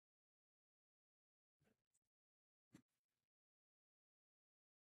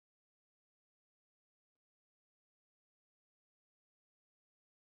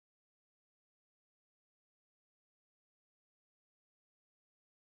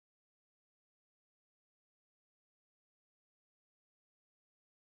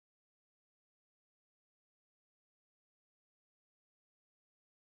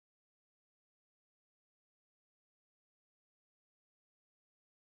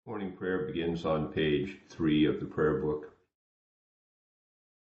Morning prayer begins on page 3 of the prayer book.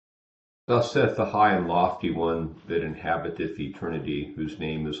 Thus saith the high and lofty one that inhabiteth eternity, whose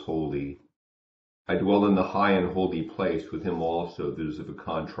name is holy. I dwell in the high and holy place with him also that is of a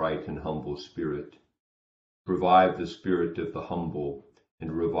contrite and humble spirit. Revive the spirit of the humble,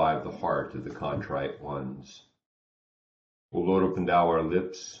 and revive the heart of the contrite ones. O Lord, open thou our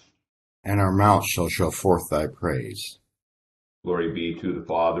lips, and our mouth shall show forth thy praise. Glory be to the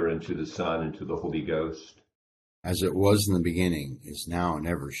Father, and to the Son, and to the Holy Ghost. As it was in the beginning, is now, and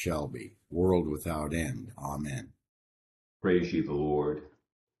ever shall be, world without end. Amen. Praise ye the Lord.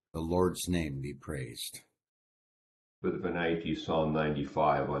 The Lord's name be praised. For the Venite, Psalm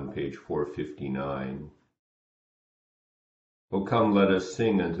 95 on page 459. O come, let us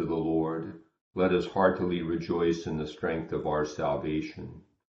sing unto the Lord. Let us heartily rejoice in the strength of our salvation.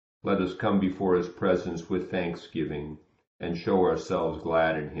 Let us come before his presence with thanksgiving, and show ourselves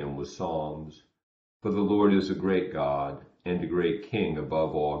glad in him with psalms. For the Lord is a great God, and a great King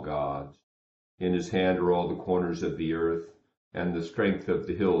above all gods. In his hand are all the corners of the earth, and the strength of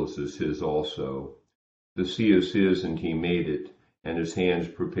the hills is his also. The sea is his, and he made it, and his hands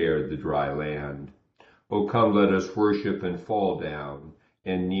prepared the dry land. O come, let us worship and fall down,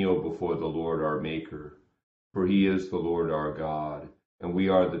 and kneel before the Lord our Maker. For he is the Lord our God, and we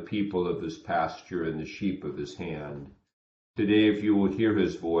are the people of his pasture and the sheep of his hand. Today, if you will hear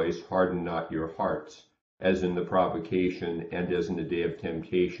his voice, harden not your hearts, as in the provocation and as in the day of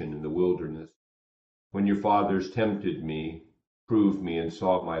temptation in the wilderness. When your fathers tempted me, proved me, and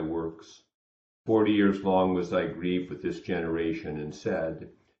saw my works. 40 years long was I grieved with this generation, and said,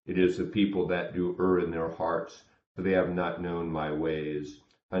 It is the people that do err in their hearts, for they have not known my ways,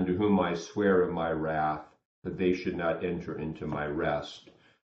 unto whom I swear in my wrath, that they should not enter into my rest.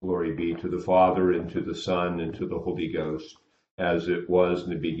 Glory be to the Father, and to the Son, and to the Holy Ghost, as it was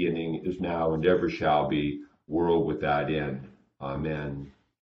in the beginning, is now, and ever shall be, world without end. Amen.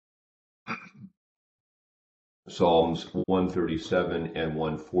 Psalms 137 and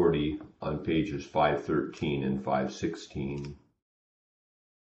 140 on pages 513 and 516.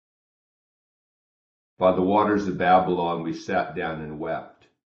 By the waters of Babylon we sat down and wept,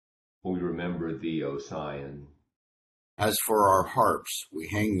 when we remembered thee, O Sion. As for our harps, we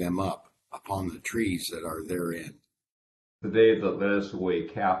hang them up upon the trees that are therein. For they that led us away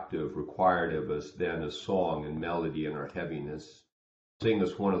captive required of us then a song and melody in our heaviness. Sing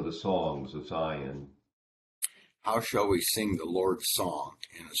us one of the songs of Zion. How shall we sing the Lord's song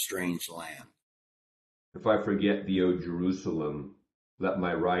in a strange land? If I forget thee, O Jerusalem, let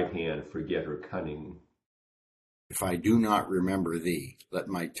my right hand forget her cunning. If I do not remember thee, let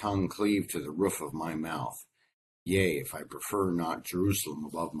my tongue cleave to the roof of my mouth. Yea, if I prefer not Jerusalem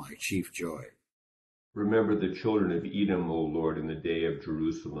above my chief joy. Remember the children of Edom, O Lord, in the day of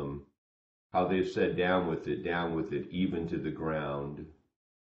Jerusalem, how they said, down with it, even to the ground.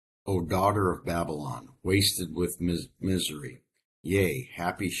 O daughter of Babylon, wasted with misery, yea,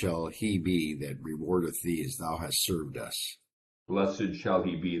 happy shall he be that rewardeth thee as thou hast served us. Blessed shall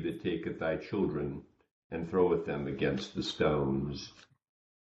he be that taketh thy children, and throweth them against the stones.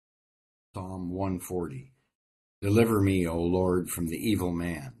 Psalm 140. Deliver me, O Lord, from the evil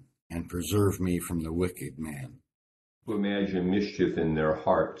man, and preserve me from the wicked man. Who imagine mischief in their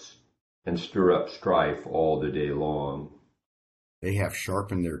hearts, and stir up strife all the day long. They have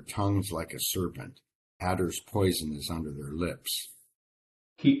sharpened their tongues like a serpent. Adder's poison is under their lips.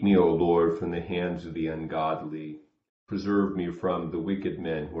 Keep me, O Lord, from the hands of the ungodly. Preserve me from the wicked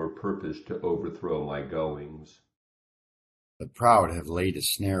men who are purposed to overthrow my goings. The proud have laid a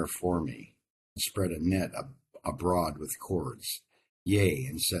snare for me, and spread a net abroad with cords, yea,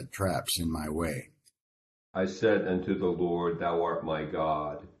 and set traps in my way. I said unto the Lord, Thou art my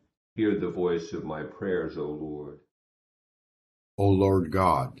God. Hear the voice of my prayers, O Lord. O Lord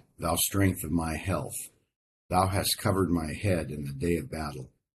God, thou strength of my health, thou hast covered my head in the day of battle.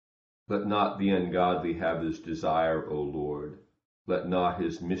 Let not the ungodly have his desire, O Lord. Let not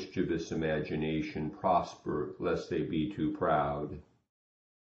his mischievous imagination prosper, lest they be too proud.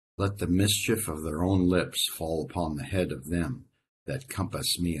 Let the mischief of their own lips fall upon the head of them that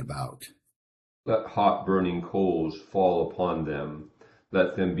compass me about. Let hot burning coals fall upon them.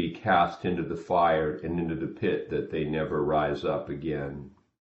 Let them be cast into the fire and into the pit, that they never rise up again.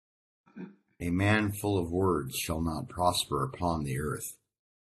 A man full of words shall not prosper upon the earth.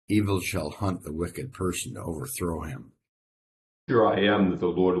 Evil shall hunt the wicked person to overthrow him. Sure I am that the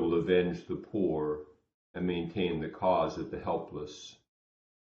Lord will avenge the poor and maintain the cause of the helpless.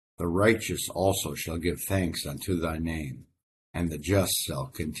 The righteous also shall give thanks unto thy name, and the just shall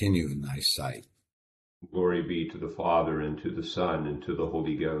continue in thy sight. Glory be to the Father, and to the Son, and to the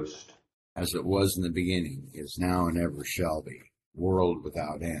Holy Ghost. As it was in the beginning, is now, and ever shall be, world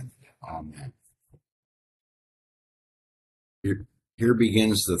without end. Amen. Here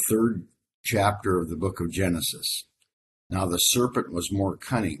begins the third chapter of the book of Genesis. Now the serpent was more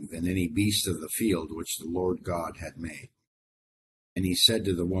cunning than any beast of the field which the Lord God had made. And he said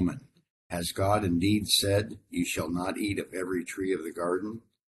to the woman, Has God indeed said, You shall not eat of every tree of the garden?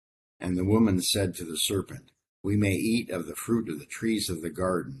 And the woman said to the serpent, We may eat of the fruit of the trees of the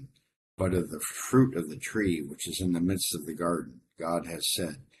garden, but of the fruit of the tree which is in the midst of the garden, God has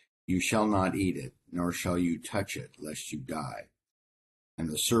said, You shall not eat it, nor shall you touch it, lest you die. And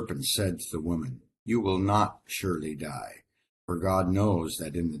the serpent said to the woman, You will not surely die, for God knows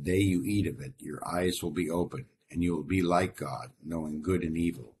that in the day you eat of it, your eyes will be opened, and you will be like God, knowing good and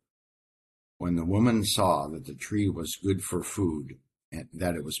evil. When the woman saw that the tree was good for food, and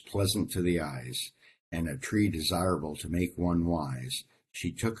that it was pleasant to the eyes, and a tree desirable to make one wise,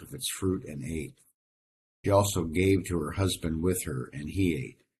 she took of its fruit and ate. She also gave to her husband with her, and he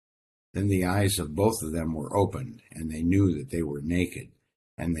ate. Then the eyes of both of them were opened, and they knew that they were naked.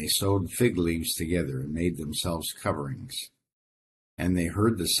 And they sewed fig leaves together and made themselves coverings. And they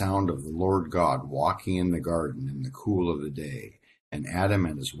heard the sound of the Lord God walking in the garden in the cool of the day. And Adam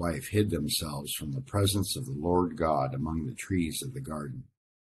and his wife hid themselves from the presence of the Lord God among the trees of the garden.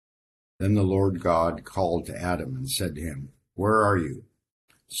 Then the Lord God called to Adam and said to him, Where are you?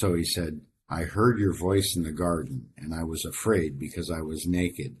 So he said, I heard your voice in the garden, and I was afraid because I was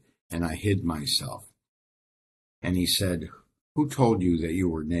naked, and I hid myself. And he said, Who told you that you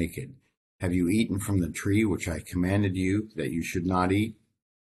were naked? Have you eaten from the tree which I commanded you that you should not eat?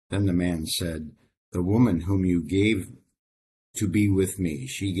 Then the man said, The woman whom you gave to be with me,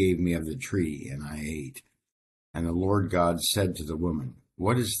 she gave me of the tree, and I ate. And the Lord God said to the woman,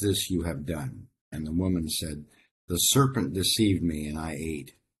 What is this you have done? And the woman said, The serpent deceived me, and I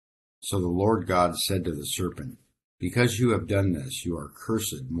ate. So the Lord God said to the serpent, Because you have done this, you are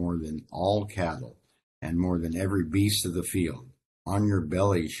cursed more than all cattle, and more than every beast of the field. On your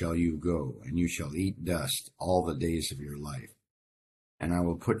belly shall you go, and you shall eat dust all the days of your life. And I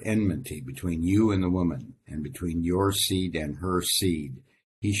will put enmity between you and the woman, and between your seed and her seed.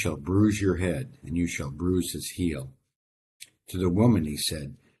 He shall bruise your head, and you shall bruise his heel. To the woman he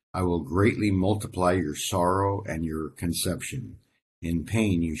said, I will greatly multiply your sorrow and your conception. In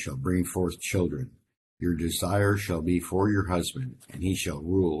pain you shall bring forth children. Your desire shall be for your husband, and he shall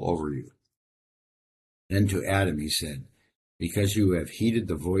rule over you. Then to Adam he said, Because you have heeded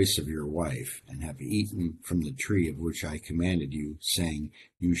the voice of your wife, and have eaten from the tree of which I commanded you, saying,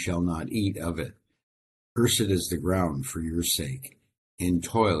 You shall not eat of it. Cursed is the ground for your sake. In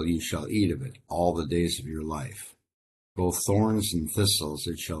toil you shall eat of it all the days of your life. Both thorns and thistles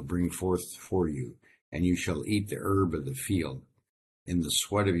it shall bring forth for you, and you shall eat the herb of the field. In the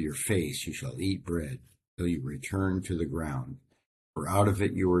sweat of your face you shall eat bread, till you return to the ground. For out of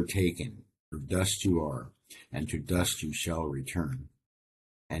it you were taken, for dust you are, and to dust you shall return.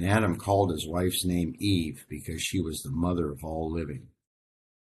 And Adam called his wife's name Eve, because she was the mother of all living.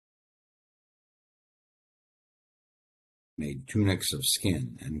 Made tunics of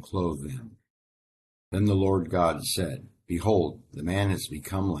skin, and clothed them. Then the Lord God said, Behold, the man has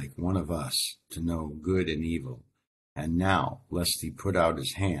become like one of us, to know good and evil. And now, lest he put out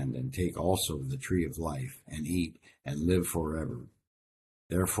his hand, and take also of the tree of life, and eat, and live forever.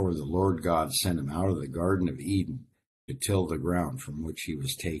 Therefore the Lord God sent him out of the Garden of Eden, to till the ground from which he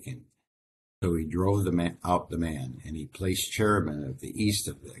was taken. So he drove out the man, and he placed cherubim at the east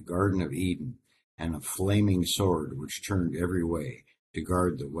of the Garden of Eden, and a flaming sword which turned every way, to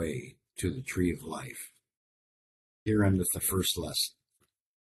guard the way to the tree of life. Here endeth the first lesson.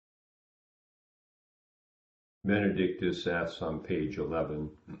 Benedictus es on page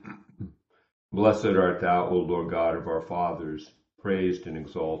 11. Blessed art thou, O Lord God of our fathers, praised and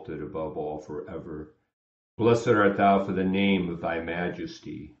exalted above all forever. Blessed art thou for the name of thy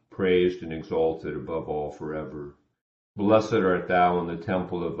majesty, praised and exalted above all forever. Blessed art thou in the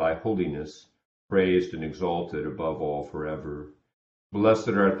temple of thy holiness, praised and exalted above all forever. Blessed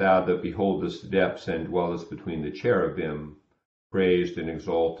art thou that beholdest the depths and dwellest between the cherubim, praised and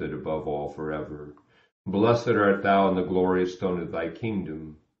exalted above all forever. Blessed art thou in the glorious stone of thy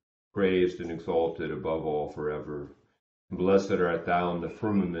kingdom, praised and exalted above all forever. Blessed art thou in the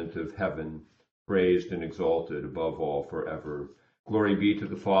firmament of heaven, praised and exalted above all forever. Glory be to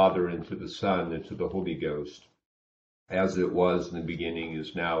the Father, and to the Son, and to the Holy Ghost, as it was in the beginning,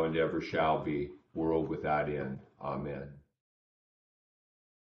 is now, and ever shall be, world without end. Amen.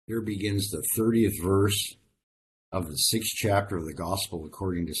 Here begins the 30th verse of the 6th chapter of the Gospel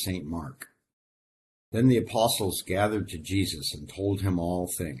according to St. Mark. Then the apostles gathered to Jesus and told him all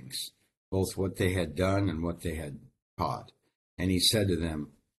things, both what they had done and what they had taught. And he said to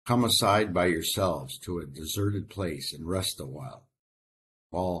them, "Come aside by yourselves to a deserted place and rest a while."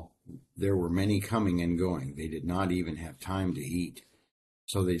 While there were many coming and going, they did not even have time to eat.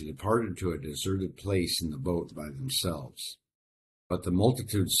 So they departed to a deserted place in the boat by themselves. But the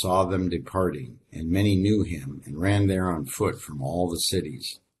multitude saw them departing, and many knew him, and ran there on foot from all the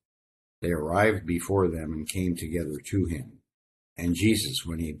cities. They arrived before them and came together to him. And Jesus,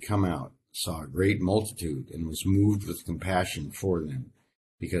 when he had come out, saw a great multitude, and was moved with compassion for them,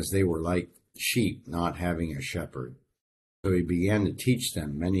 because they were like sheep not having a shepherd. So he began to teach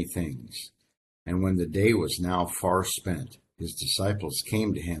them many things. And when the day was now far spent, his disciples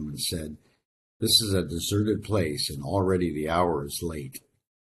came to him and said, "This is a deserted place, and already the hour is late.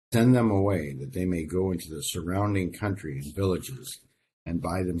 Send them away, that they may go into the surrounding country and villages, and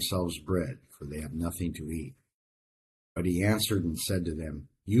buy themselves bread, for they have nothing to eat." But he answered and said to them,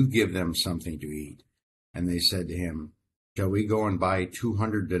 "You give them something to eat." And they said to him, "Shall we go and buy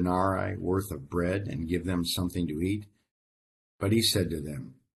 200 denarii worth of bread and give them something to eat?" But he said to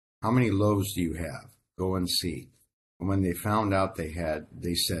them, "How many loaves do you have? Go and see." And when they found out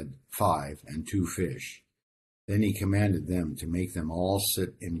they said, 5 and 2 fish. Then he commanded them to make them all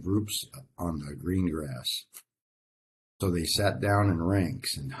sit in groups on the green grass. So they sat down in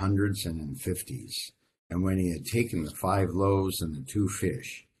ranks, in hundreds and in 50s. And when he had taken the 5 loaves and the 2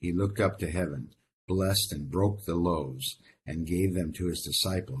 fish, he looked up to heaven, blessed and broke the loaves, and gave them to his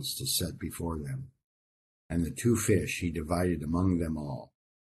disciples to set before them. And the 2 fish he divided among them all.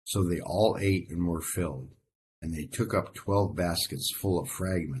 So they all ate and were filled. And they took up 12 baskets full of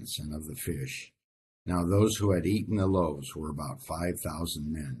fragments and of the fish. Now those who had eaten the loaves were about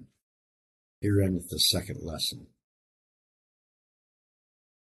 5,000 men. Here endeth the second lesson.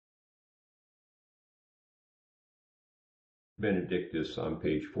 Benedictus on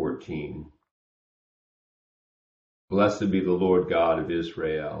page 14. Blessed be the Lord God of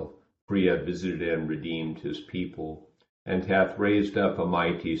Israel, for he hath visited and redeemed his people, and hath raised up a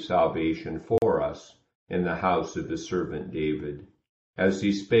mighty salvation for us in the house of his servant David, as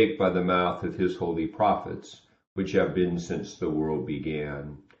he spake by the mouth of his holy prophets, which have been since the world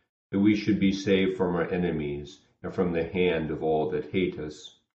began, that we should be saved from our enemies and from the hand of all that hate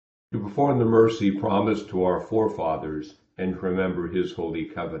us, to perform the mercy promised to our forefathers, and to remember his holy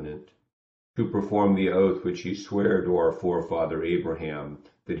covenant, to perform the oath which he sware to our forefather Abraham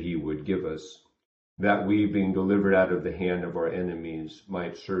that he would give us, that we, being delivered out of the hand of our enemies,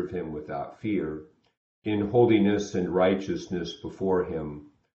 might serve him without fear, in holiness and righteousness before him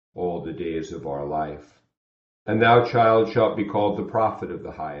all the days of our life. And thou, child, shalt be called the prophet of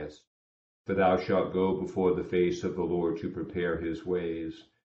the highest, for thou shalt go before the face of the Lord to prepare his ways,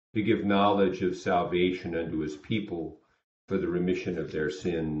 to give knowledge of salvation unto his people, for the remission of their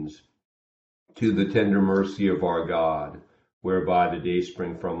sins, to the tender mercy of our God, whereby the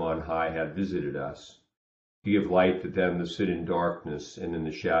dayspring from on high hath visited us, to give light to them that sit in darkness and in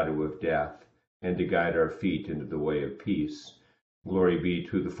the shadow of death, and to guide our feet into the way of peace. Glory be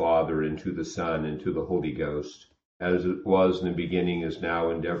to the Father, and to the Son, and to the Holy Ghost, as it was in the beginning, is now,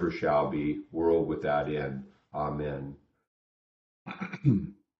 and ever shall be, world without end. Amen.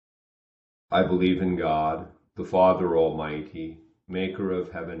 I believe in God, the Father Almighty, maker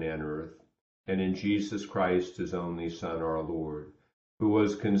of heaven and earth, and in Jesus Christ, his only Son, our Lord, who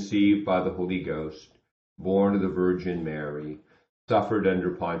was conceived by the Holy Ghost, born of the Virgin Mary, suffered under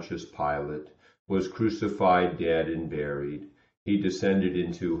Pontius Pilate, was crucified, dead, and buried. He descended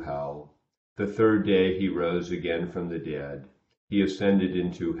into hell. The third day he rose again from the dead. He ascended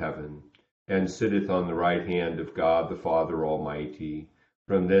into heaven, and sitteth on the right hand of God the Father Almighty.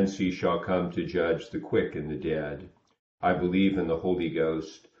 From thence he shall come to judge the quick and the dead. I believe in the Holy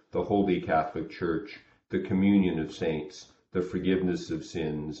Ghost, the Holy Catholic Church, the communion of saints, the forgiveness of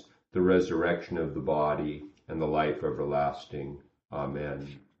sins, the resurrection of the body, and the life everlasting.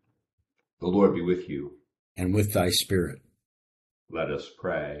 Amen. The Lord be with you. And with thy spirit. Let us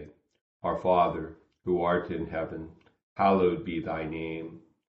pray. Our Father, who art in heaven, hallowed be thy name.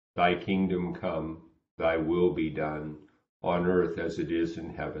 Thy kingdom come, thy will be done, on earth as it is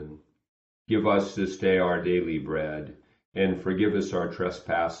in heaven. Give us this day our daily bread, and forgive us our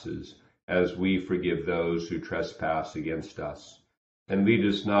trespasses, as we forgive those who trespass against us. And lead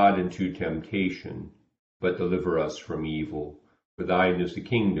us not into temptation, but deliver us from evil. For thine is the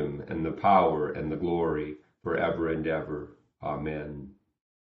kingdom, and the power, and the glory, forever and ever. Amen.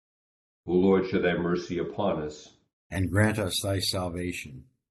 O Lord, show thy mercy upon us, And grant us thy salvation.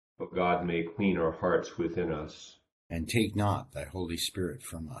 but God may clean our hearts within us. And take not thy Holy Spirit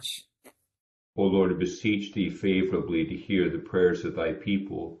from us. O Lord, I beseech thee favorably to hear the prayers of thy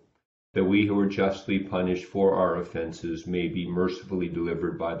people, that we who are justly punished for our offenses may be mercifully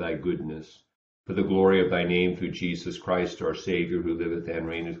delivered by thy goodness, for the glory of thy name, through Jesus Christ our Savior, who liveth and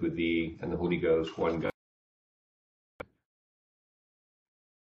reigneth with thee and the Holy Ghost, one God.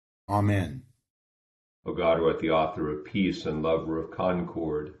 Amen. O God, who art the author of peace and lover of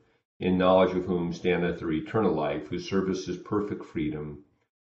concord, in knowledge of whom standeth our eternal life, whose service is perfect freedom,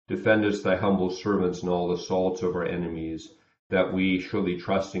 defend us, thy humble servants, in all assaults of our enemies, that we, surely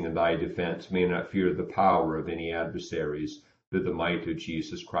trusting in thy defense, may not fear the power of any adversaries, through the might of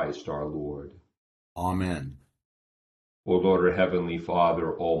Jesus Christ our Lord. Amen. O Lord, our heavenly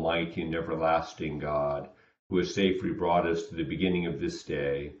Father, almighty and everlasting God, who has safely brought us to the beginning of this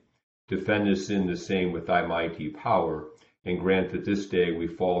day, defend us in the same with thy mighty power, and grant that this day we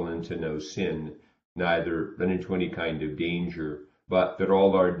fall into no sin, neither run into any kind of danger, but that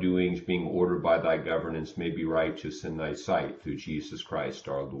all our doings, being ordered by thy governance, may be righteous in thy sight, through Jesus Christ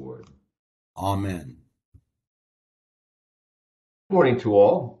our Lord. Amen. Morning to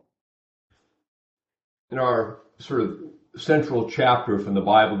all. In our sort of central chapter from the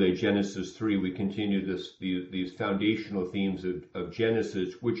Bible Day, Genesis 3, we continue these foundational themes of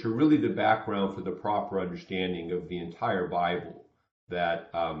Genesis, which are really the background for the proper understanding of the entire Bible.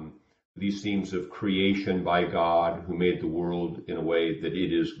 That these themes of creation by God, who made the world in a way that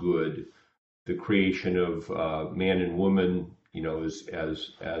it is good, the creation of man and woman,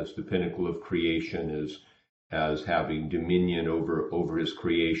 as the pinnacle of creation, as having dominion over his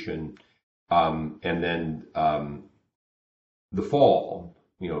creation, and then the fall,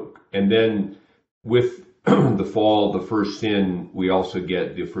 and then with the fall, the first sin, we also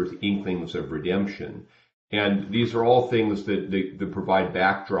get the first inklings of redemption. And these are all things that provide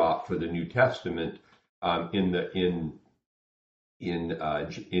backdrop for the New Testament. In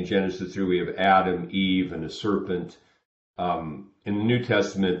Genesis 3, we have Adam, Eve, and a serpent. In the New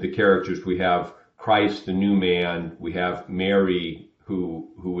Testament, the characters, we have Christ, the new man. We have Mary,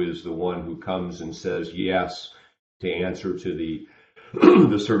 who is the one who comes and says yes to answer to the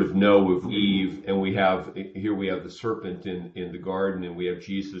the sort of no of Eve. And we have the serpent in the garden, and we have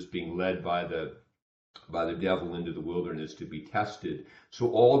Jesus being led by the devil into the wilderness to be tested.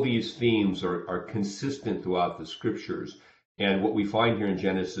 So all these themes are consistent throughout the scriptures. And what we find here in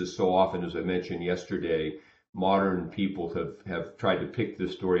Genesis so often, as I mentioned yesterday, modern people have tried to pick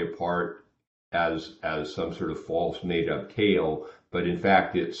this story apart as some sort of false made-up tale, but in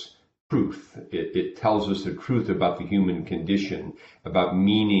fact it's truth. It tells us the truth about the human condition, about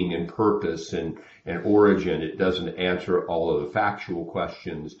meaning and purpose and origin. It doesn't answer all of the factual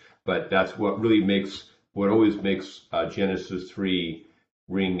questions, but that's what always makes Genesis 3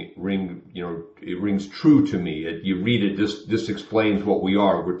 ring, it rings true to me. You read it, this explains what we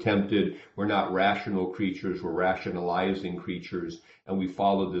are. We're tempted. We're not rational creatures. We're rationalizing creatures, and we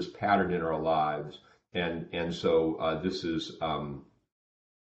follow this pattern in our lives. And so this is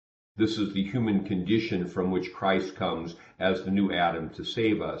the human condition from which Christ comes as the new Adam to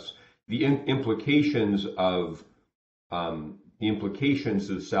save us. The implications of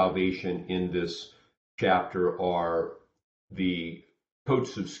salvation in this chapter are the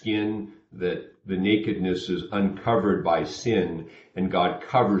coats of skin, that the nakedness is uncovered by sin, and God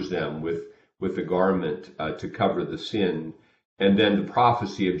covers them with a garment to cover the sin. And then the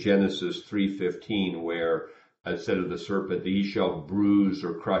prophecy of Genesis 3:15, where it said of the serpent, that he shall bruise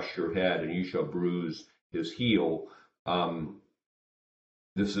or crush your head, and you shall bruise his heel.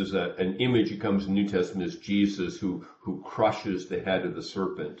 This is an image that comes in the New Testament as Jesus who crushes the head of the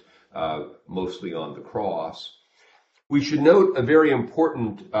serpent, mostly on the cross. We should note a very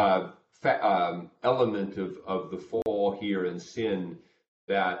important element of the fall here in sin,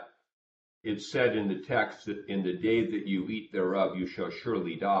 that it's said in the text that in the day that you eat thereof, you shall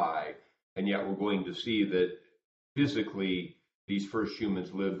surely die. And yet we're going to see that physically these first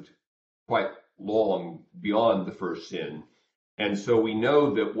humans lived quite long beyond the first sin. And so we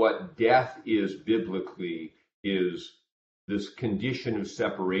know that what death is biblically is this condition of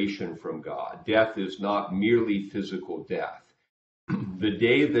separation from God. Death is not merely physical death. The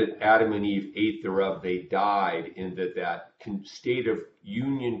day that Adam and Eve ate thereof, they died, in that state of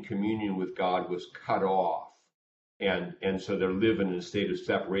communion with God was cut off. And so they're living in a state of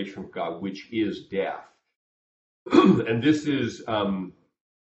separation from God, which is death. And this is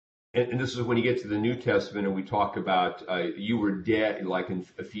this is when you get to the New Testament, and we talk about you were dead, like in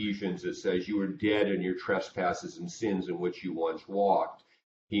Ephesians it says, you were dead in your trespasses and sins in which you once walked.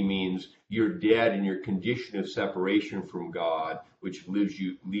 He means you're dead in your condition of separation from God, which leads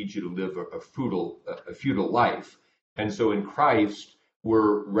you to live a futile life. And so in Christ,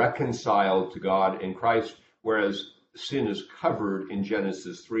 we're reconciled to God in Christ, whereas sin is covered in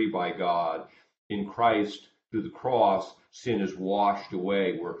Genesis 3 by God. In Christ, through the cross, sin is washed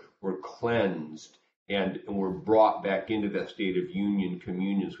away. We're cleansed, and we're brought back into that state of union,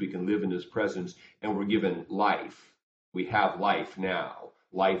 communion, so we can live in his presence, and we're given life. We have life now,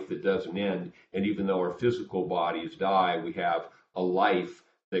 life that doesn't end. And even though our physical bodies die, we have a life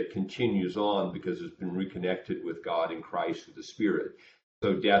that continues on because it's been reconnected with God in Christ through the Spirit.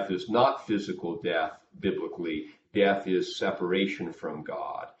 So death is not physical death biblically. Death is separation from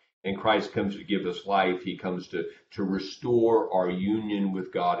God. And Christ comes to give us life. He comes to restore our union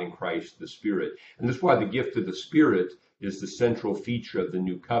with God in Christ the Spirit. And that's why the gift of the Spirit is the central feature of the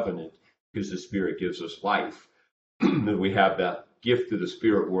new covenant, because the Spirit gives us life. And we have that gift of the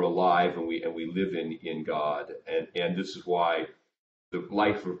Spirit, we're alive, and we live in God. And this is why the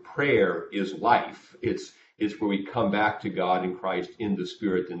life of prayer is life. It's where we come back to God in Christ in the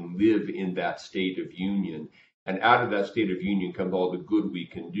Spirit and live in that state of union. And out of that state of union comes all the good we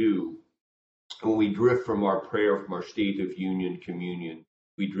can do. When we drift from our prayer, from our state of union, communion,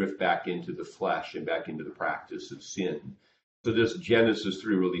 we drift back into the flesh and back into the practice of sin. So this Genesis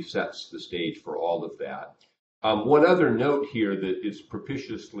 3 really sets the stage for all of that. One other note here that is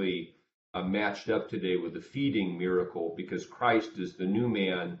propitiously matched up today with the feeding miracle, because Christ is the new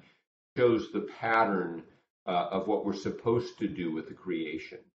man, shows the pattern of what we're supposed to do with the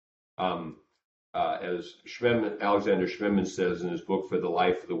creation. As Alexander Schmemann says in his book For the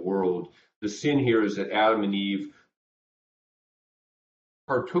Life of the World, the sin here is that Adam and Eve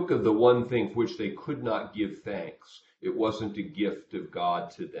partook of the one thing for which they could not give thanks. It wasn't a gift of God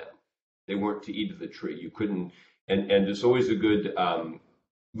to them. They weren't to eat of the tree. You couldn't, and it's always a good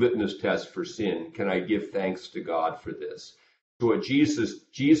litmus test for sin. Can I give thanks to God for this? So what Jesus,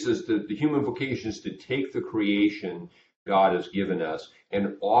 the human vocation is to take the creation God has given us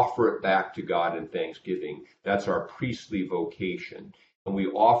and offer it back to God in thanksgiving. That's our priestly vocation. When we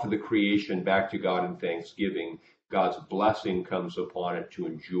offer the creation back to God in thanksgiving, God's blessing comes upon it to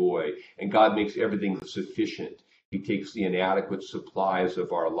enjoy, and God makes everything sufficient. He takes the inadequate supplies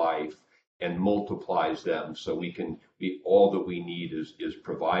of our life and multiplies them so all that we need is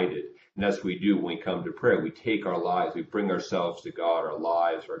provided. And that's what we do when we come to prayer. We take our lives, we bring ourselves to God, our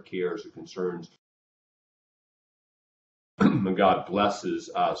lives, our cares, our concerns. And God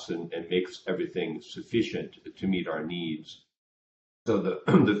blesses us and makes everything sufficient to meet our needs. So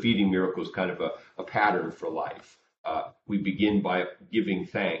the feeding miracle is kind of a pattern for life. We begin by giving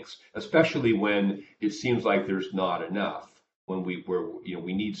thanks, especially when it seems like there's not enough. When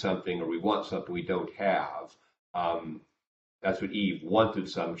we need something or we want something we don't have. That's what Eve wanted,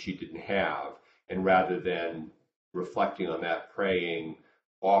 something she didn't have, and rather than reflecting on that, praying,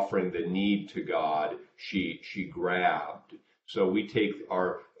 offering the need to God, she grabbed. So we take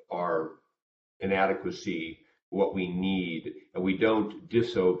our inadequacy, what we need, and we don't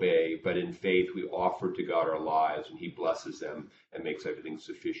disobey, but in faith we offer to God our lives, and he blesses them and makes everything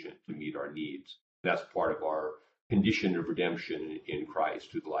sufficient to meet our needs. That's part of our condition of redemption in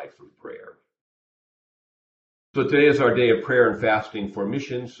Christ through the life of prayer. So today is our day of prayer and fasting for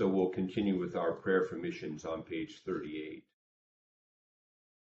missions, so we'll continue with our prayer for missions on page 38.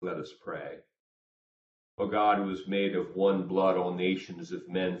 Let us pray. O God, who has made of one blood all nations of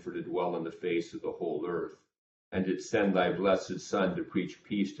men for to dwell on the face of the whole earth, and did send thy blessed Son to preach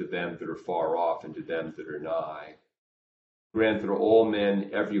peace to them that are far off and to them that are nigh, grant that all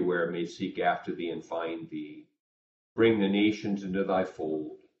men everywhere may seek after thee and find thee. Bring the nations into thy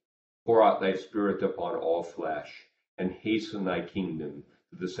fold. Pour out thy Spirit upon all flesh, and hasten thy kingdom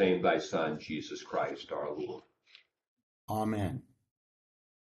through the same thy Son, Jesus Christ our Lord. Amen.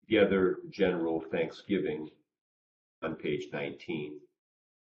 Together, general thanksgiving on page 19.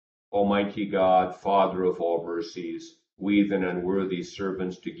 Almighty God, Father of all mercies, we, the unworthy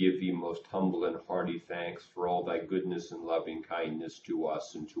servants, to give thee most humble and hearty thanks for all thy goodness and loving kindness to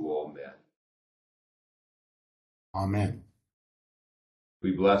us and to all men. Amen.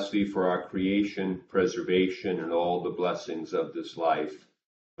 We bless thee for our creation, preservation, and all the blessings of this life,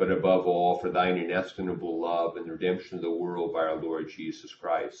 but above all for thine inestimable love and the redemption of the world by our Lord Jesus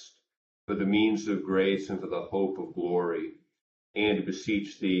Christ, for the means of grace and for the hope of glory. And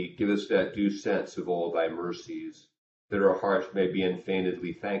beseech thee, give us that due sense of all thy mercies, that our hearts may be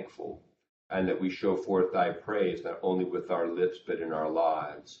unfeignedly thankful, and that we show forth thy praise not only with our lips but in our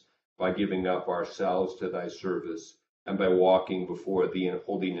lives, by giving up ourselves to thy service, and by walking before thee in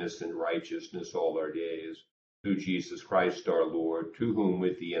holiness and righteousness all our days, through Jesus Christ our Lord, to whom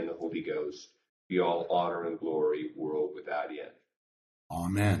with thee and the Holy Ghost be all honor and glory, world without end.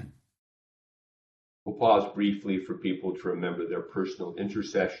 Amen. We'll pause briefly for people to remember their personal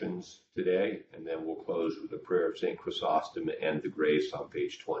intercessions today, and then we'll close with a prayer of St. Chrysostom and the grace on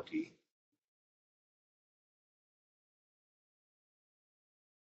page 20.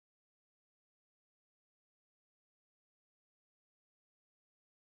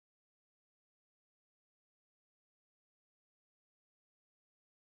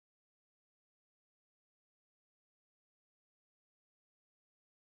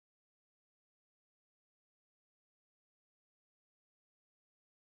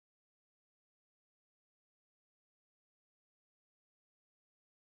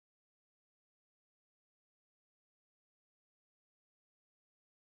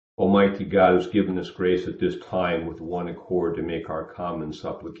 Almighty God has given us grace at this time with one accord to make our common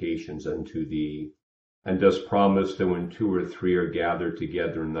supplications unto thee, and dost promise that when 2 or 3 are gathered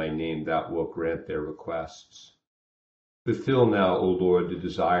together in thy name, thou wilt grant their requests. Fulfill now, O Lord, the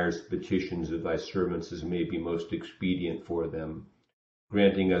desires and petitions of thy servants as may be most expedient for them,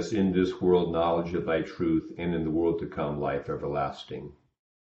 granting us in this world knowledge of thy truth, and in the world to come life everlasting.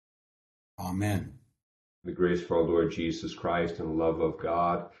 Amen. The grace of our Lord Jesus Christ and the love of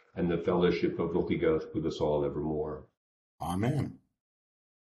God and the fellowship of the Holy Ghost with us all evermore. Amen.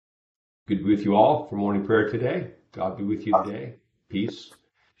 Good to be with you all for morning prayer today. God be with you today. Peace.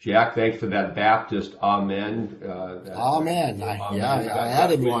 Jack, thanks for that Baptist amen. Amen. I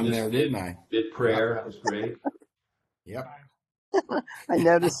added one there, didn't I? Bit prayer. That was great. Yep. I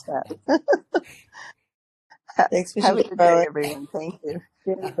noticed that. Thanks for Have a sharing, good day, Carla. everyone. Thank you.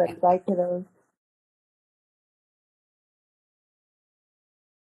 Bye, kiddos.